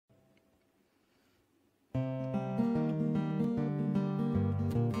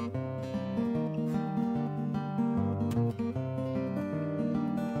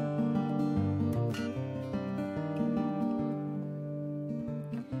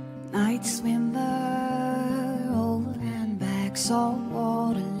Night swimmer, over and back,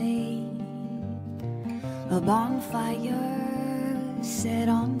 saltwater lake. A bonfire set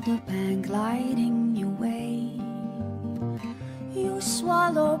on the bank, lighting your way. You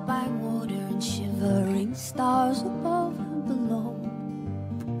swallowed by water and shivering stars above and below.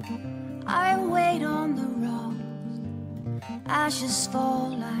 I wait on the rocks, ashes fall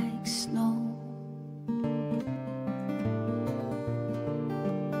like snow.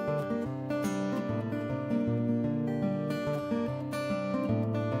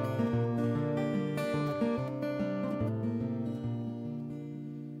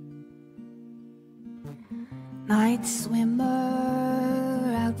 Night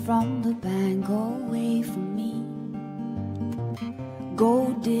swimmer, out from the bank, away from me.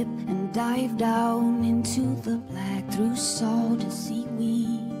 Go dip and dive down into the black through salty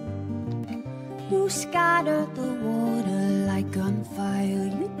seaweed. You scatter the water like gunfire,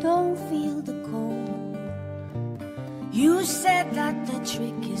 you don't feel the cold. You said that the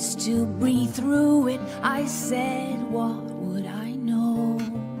trick is to breathe through it. I said, what would I know?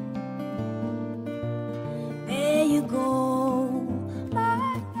 There you go,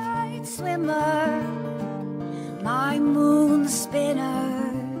 my night swimmer, my moon spinner.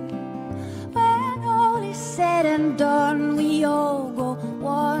 When all is said and done, we all go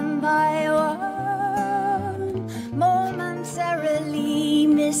one by one, momentarily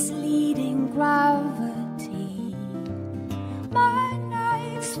misleading gravity. My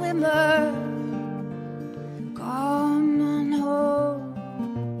night swimmer, come on home.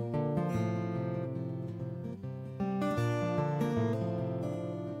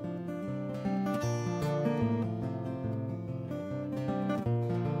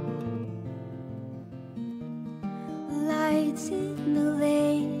 Lights in the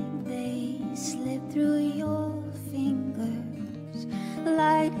lake, they slip through your fingers,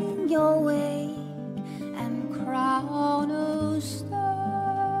 lighting your way and crown of stars.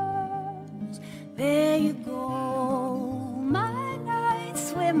 There you go, my night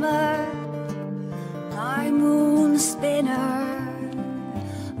swimmer, my moon spinner.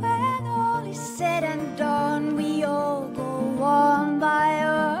 When all is said and done, we all go one by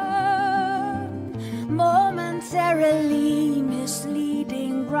one, momentarily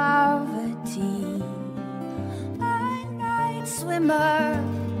misleading gravity. My night swimmer,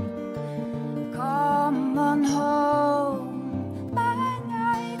 come on home. My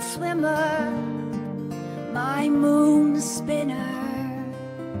night swimmer, my moon spinner.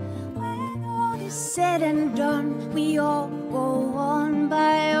 When all is said and done, we all go one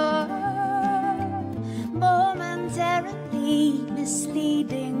by one, momentarily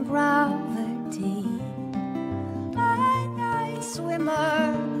misleading gravity. My night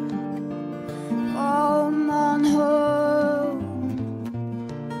swimmer, come on home,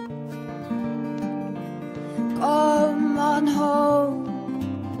 come on home.